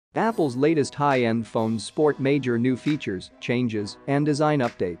Apple's latest high-end phones sport major new features, changes, and design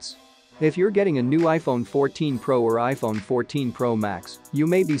updates. If you're getting a new iPhone 14 Pro or iPhone 14 Pro Max, you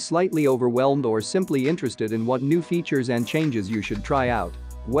may be slightly overwhelmed or simply interested in what new features and changes you should try out.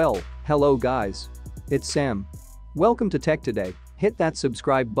 Well, hello guys. It's Sam. Welcome to Tech Today. Hit that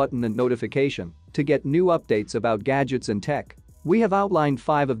subscribe button and notification to get new updates about gadgets and tech. We have outlined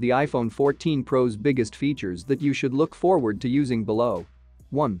 5 of the iPhone 14 Pro's biggest features that you should look forward to using below.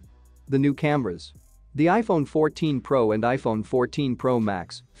 1. The new cameras. The iPhone 14 Pro and iPhone 14 Pro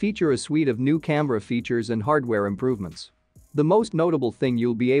Max feature a suite of new camera features and hardware improvements. The most notable thing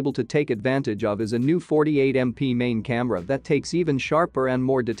you'll be able to take advantage of is a new 48MP main camera that takes even sharper and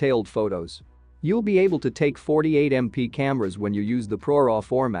more detailed photos. You'll be able to take 48MP cameras when you use the ProRAW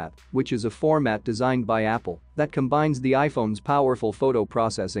format, which is a format designed by Apple that combines the iPhone's powerful photo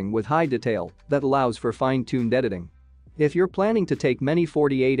processing with high detail that allows for fine-tuned editing. If you're planning to take many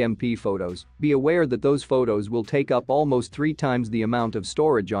 48MP photos, be aware that those photos will take up almost 3 times the amount of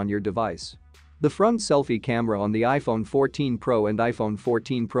storage on your device. The front selfie camera on the iPhone 14 Pro and iPhone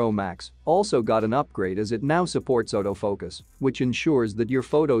 14 Pro Max also got an upgrade as it now supports autofocus, which ensures that your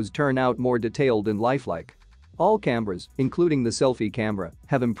photos turn out more detailed and lifelike. All cameras, including the selfie camera,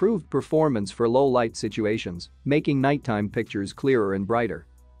 have improved performance for low-light situations, making nighttime pictures clearer and brighter.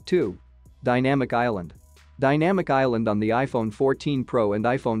 2. Dynamic Island. Dynamic Island on the iPhone 14 Pro and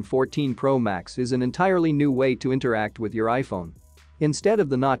iPhone 14 Pro Max is an entirely new way to interact with your iPhone. Instead of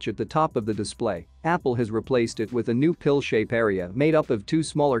the notch at the top of the display, Apple has replaced it with a new pill-shape area made up of 2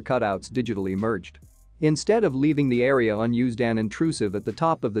 smaller cutouts digitally merged. Instead of leaving the area unused and intrusive at the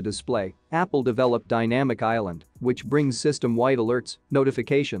top of the display, Apple developed Dynamic Island, which brings system-wide alerts,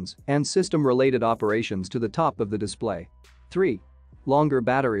 notifications, and system-related operations to the top of the display. 3. Longer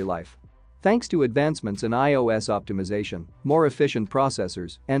battery life. Thanks to advancements in iOS optimization, more efficient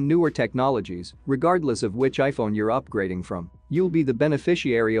processors, and newer technologies, regardless of which iPhone you're upgrading from, you'll be the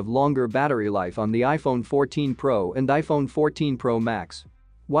beneficiary of longer battery life on the iPhone 14 Pro and iPhone 14 Pro Max.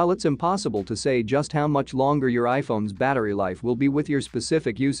 While it's impossible to say just how much longer your iPhone's battery life will be with your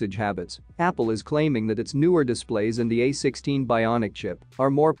specific usage habits, Apple is claiming that its newer displays and the A16 Bionic chip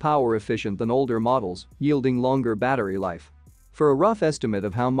are more power efficient than older models, yielding longer battery life. For a rough estimate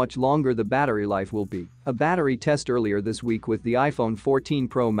of how much longer the battery life will be, a battery test earlier this week with the iPhone 14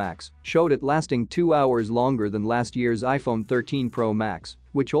 Pro Max showed it lasting 2 hours longer than last year's iPhone 13 Pro Max,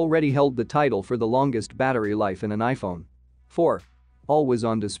 which already held the title for the longest battery life in an iPhone. 4.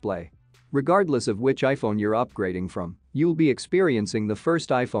 Always-on display. Regardless of which iPhone you're upgrading from, you'll be experiencing the first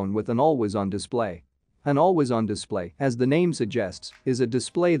iPhone with an always-on display. An always-on display, as the name suggests, is a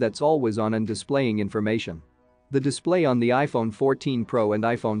display that's always on and displaying information. The display on the iPhone 14 Pro and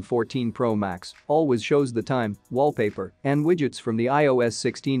iPhone 14 Pro Max always shows the time, wallpaper, and widgets from the iOS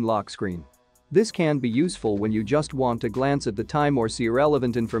 16 lock screen. This can be useful when you just want to glance at the time or see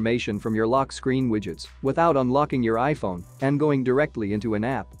relevant information from your lock screen widgets without unlocking your iPhone and going directly into an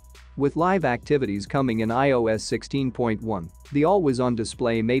app. With live activities coming in iOS 16.1, the always-on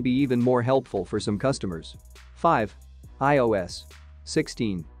display may be even more helpful for some customers. 5. iOS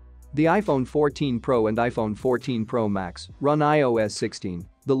 16. The iPhone 14 Pro and iPhone 14 Pro Max run iOS 16,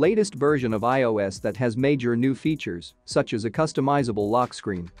 the latest version of iOS that has major new features, such as a customizable lock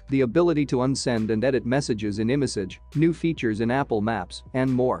screen, the ability to unsend and edit messages in iMessage, new features in Apple Maps,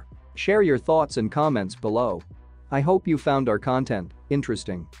 and more. Share your thoughts and comments below. I hope you found our content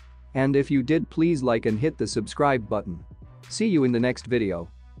interesting. And if you did, please like and hit the subscribe button. See you in the next video.